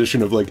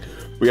juxtaposition of, like,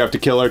 we have to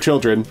kill our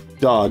children,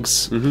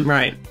 dogs,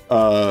 right,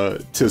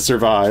 to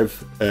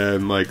survive,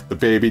 and, like, the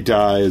baby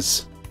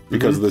dies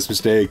because of this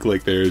mistake.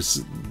 Like,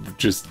 there's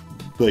just,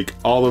 like,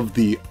 all of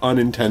the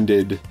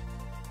unintended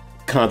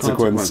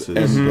consequences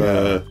and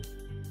the,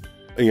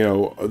 you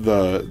know,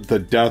 the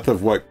death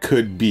of what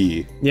could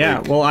be. Yeah,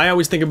 like, well, I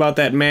always think about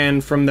that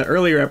man from the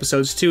earlier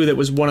episodes too, that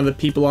was one of the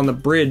people on the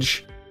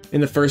bridge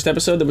in the first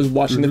episode that was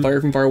watching the fire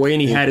from far away,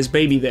 and he had his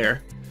baby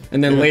there.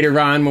 And then later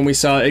on, when we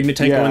saw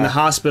Ignitenko in the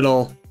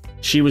hospital,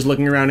 she was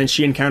looking around and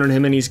she encountered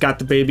him, and he's got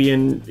the baby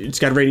and it's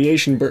got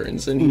radiation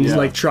burns, and he's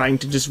like trying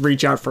to just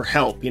reach out for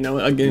help, you know,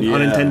 again,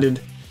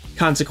 unintended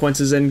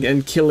consequences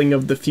and killing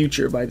of the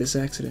future by this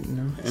accident, you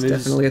know. It's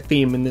definitely a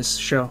theme in this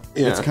show.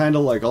 It's kind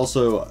of like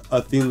also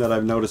a theme that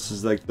I've noticed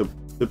is like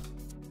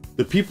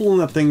the people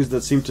and the things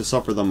that seem to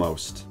suffer the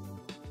most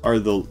are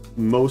the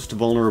most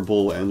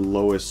vulnerable and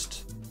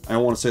lowest, I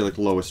don't want to say like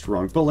lowest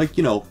rung, but like,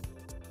 you know,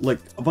 like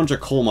a bunch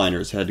of coal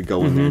miners had to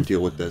go in there and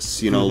deal with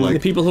this, you know, like the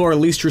people who are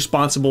least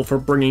responsible for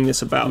bringing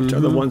this about are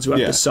the ones who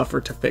have to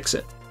suffer to fix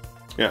it.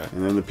 Yeah.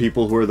 And then the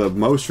people who are the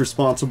most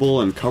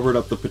responsible and covered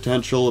up the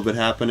potential of it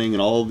happening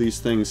and all of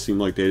these things seem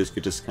like they just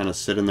could just kind of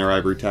sit in their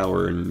ivory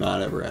tower and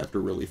not ever have to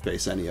really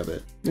face any of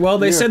it. Well,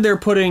 they said they're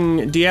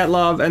putting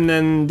Dyatlov and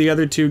then the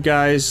other two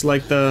guys,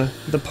 like the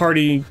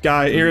party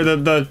guy, or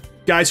the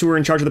guys who were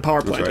in charge of the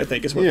power plant, I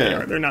think is what they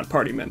are. They're not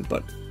party men,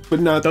 but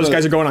not those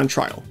guys are going on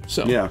trial.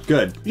 So yeah,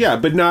 good. Yeah,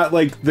 but not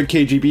like the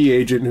KGB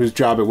agent whose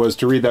job it was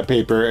to read that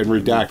paper and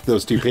redact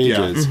those 2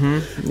 pages.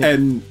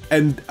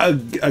 And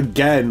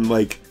again,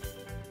 like,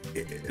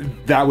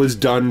 that was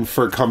done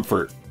for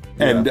comfort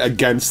and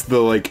against the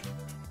like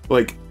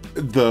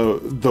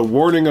the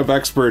warning of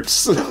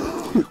experts.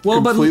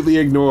 Completely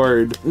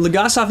ignored.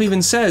 Legasov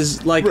even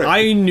says, like,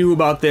 I knew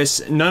about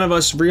this, none of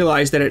us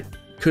realized that it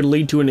could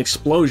lead to an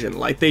explosion.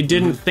 Like, they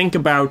didn't think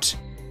about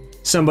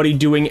somebody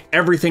doing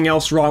everything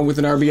else wrong with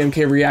an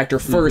RBMK reactor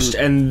first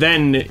and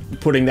then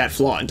putting that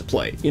flaw into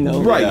play, you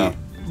know? Right. Yeah.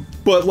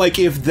 But, like,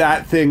 if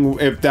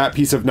that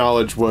piece of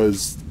knowledge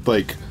was,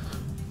 like,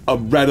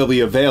 readily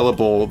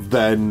available,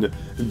 then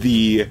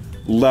the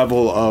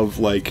level of,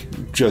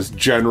 like, just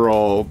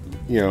general,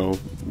 you know,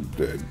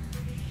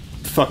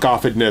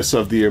 fuck-offedness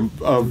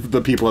of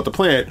the people at the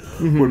plant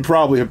would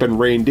probably have been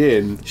reined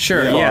in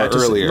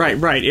earlier.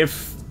 Right.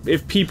 If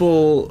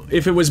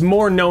it was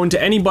more known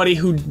to anybody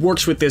who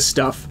works with this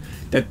stuff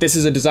that this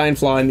is a design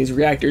flaw in these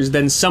reactors,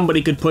 then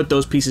somebody could put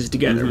those pieces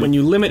together. When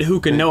you limit who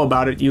can know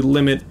about it, you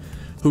limit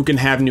who can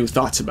have new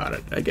thoughts about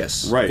it, I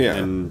guess. Right,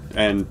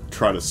 and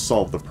try to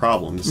solve the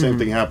problem. The same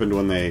thing happened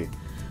when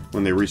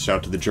they reached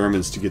out to the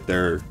Germans to get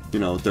their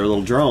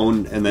little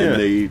drone, and then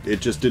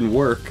it just didn't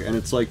work. And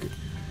it's like,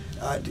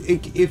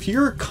 if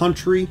you're a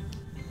country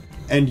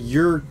and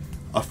you're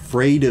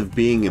afraid of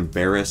being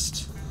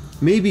embarrassed,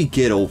 maybe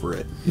get over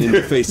it in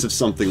the face of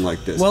something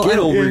like this. Get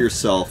over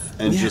yourself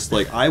and just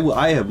like,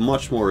 I have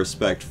much more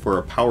respect for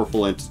a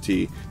powerful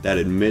entity that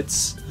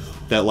admits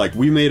that, like,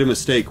 we made a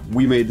mistake,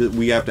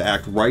 we have to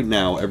act right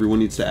now, everyone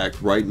needs to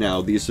act right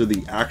now, these are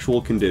the actual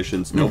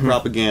conditions, no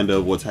propaganda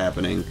of what's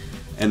happening,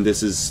 and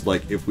this is,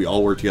 like, if we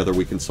all work together,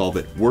 we can solve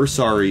it. We're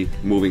sorry,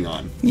 moving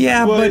on.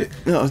 Yeah, but...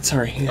 Oh,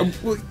 sorry.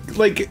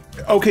 Like,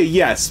 okay,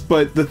 yes,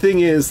 but the thing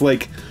is,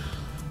 like,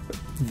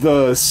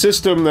 the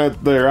system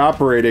that they're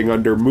operating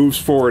under moves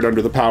forward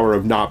under the power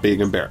of not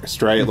being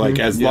embarrassed, right? Like,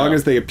 as long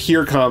as they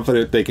appear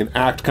confident, they can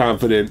act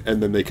confident,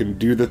 and then they can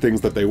do the things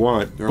that they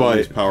want. They're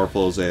only as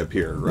powerful as they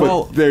appear, right?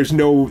 But there's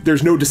no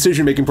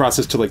decision-making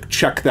process to, like,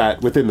 check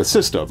that within the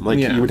system. Like,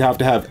 you would have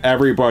to have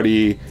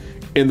everybody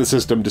in the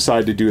system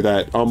decide to do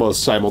that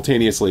almost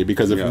simultaneously,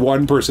 because if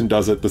one person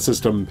does it, the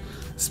system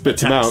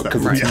spits them out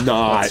because it's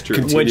not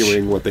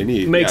continuing what they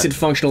need. Makes it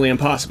functionally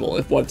impossible.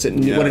 If what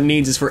it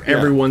needs is for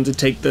everyone to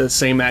take the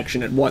same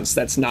action at once,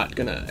 that's not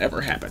gonna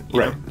ever happen.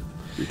 Right.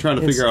 You're trying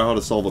to figure out how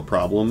to solve a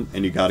problem,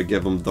 and you got to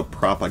give them the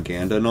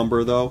propaganda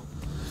number, though.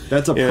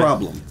 That's a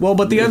problem. Well,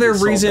 but the other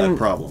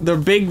reason,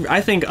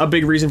 I think a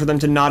big reason for them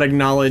to not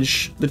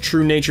acknowledge the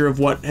true nature of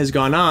what has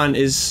gone on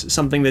is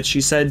something that she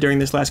said during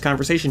this last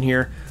conversation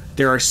here.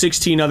 There are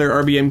 16 other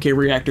RBMK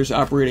reactors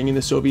operating in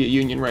the Soviet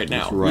Union right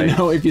now. That's right. You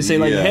know, if you say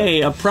like,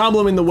 hey, a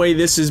problem in the way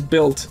this is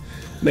built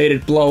made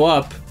it blow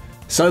up,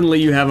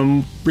 suddenly you have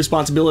a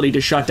responsibility to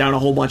shut down a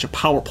whole bunch of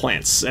power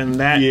plants, and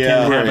that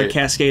can have a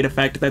cascade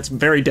effect that's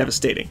very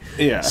devastating.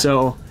 Yeah.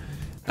 So,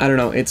 I don't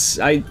know. It's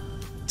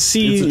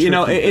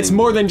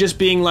more than just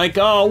being like,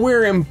 oh,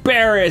 we're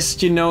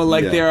embarrassed,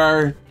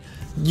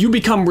 you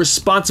become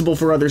responsible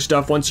for other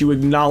stuff once you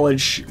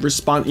acknowledge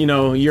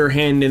your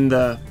hand in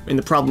the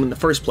problem in the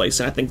first place,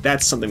 and I think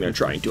that's something they're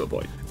trying to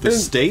avoid. The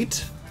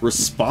state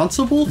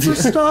responsible for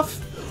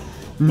stuff?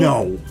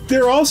 No.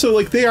 They're also,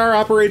 like, they are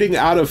operating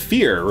out of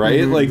fear,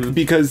 right? Like,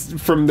 because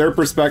from their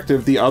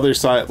perspective, the other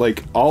side,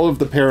 like, all of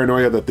the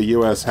paranoia that the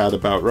U.S. had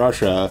about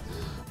Russia,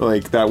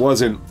 like, that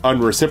wasn't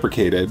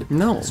unreciprocated.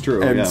 No. It's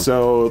true, and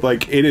so,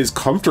 like, it is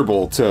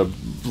comfortable to,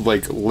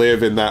 like,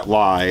 live in that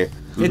lie.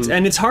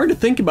 And it's hard to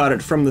think about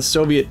it from the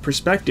Soviet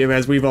perspective,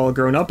 as we've all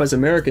grown up as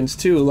Americans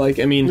too. Like,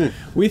 I mean,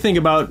 we think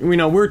about,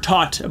 we're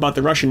taught about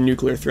the Russian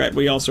nuclear threat.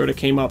 We all sort of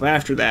came up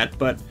after that,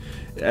 but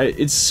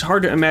it's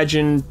hard to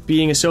imagine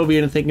being a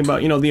Soviet and thinking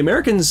about, the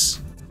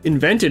Americans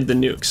invented the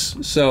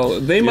nukes, so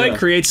they might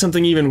create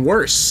something even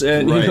worse.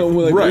 And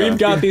we've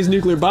got these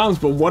nuclear bombs,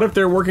 but what if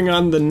they're working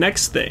on the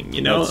next thing?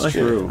 That's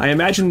true. I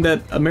imagine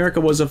that America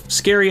was a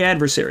scary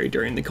adversary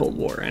during the Cold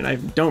War, and I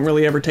don't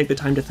really ever take the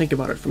time to think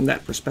about it from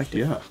that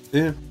perspective.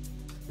 They're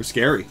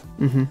scary.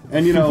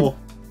 And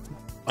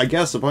I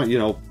guess about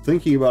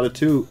thinking about it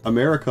too,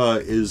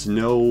 America is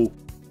no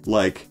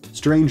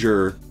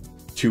stranger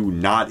to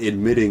not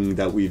admitting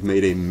that we've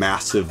made a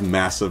massive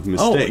mistake.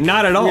 Oh,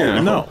 not at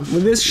all. No.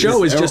 This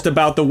show is just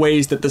about the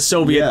ways that the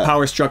Soviet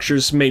power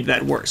structures made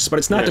that worse. But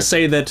it's not to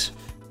say that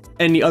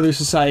any other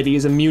society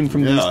is immune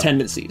from these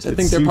tendencies. I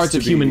think they're parts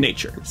of human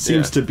nature. It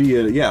seems to be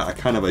a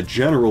kind of a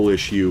general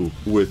issue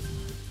with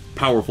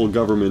powerful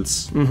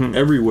governments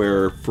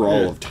everywhere for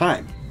all of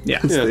time.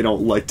 They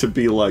don't like to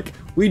be like,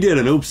 we did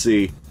an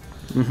oopsie.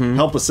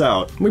 Help us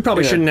out. We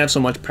probably shouldn't have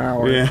so much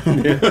power.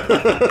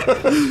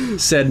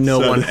 Said no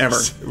one ever.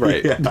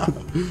 Right.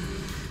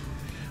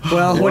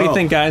 Well, what do you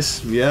think,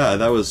 guys? Yeah,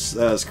 that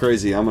was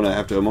crazy. I'm gonna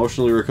have to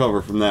emotionally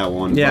recover from that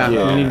one. Yeah,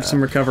 we need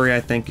some recovery,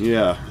 I think.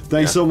 Yeah.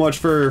 Thanks so much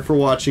for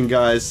watching,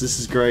 guys. This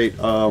is great.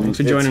 Thanks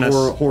for joining us.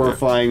 It's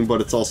horrifying, but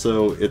it's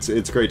also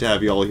it's great to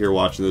have you all here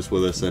watching this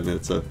with us, and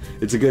it's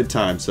a good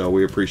time. So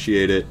we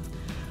appreciate it.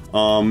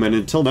 And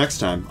until next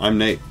time, I'm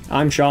Nate.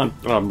 I'm Sean.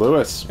 I'm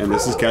Lewis. And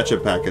this is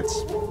Ketchup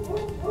Packets.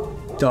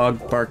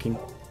 Dog barking.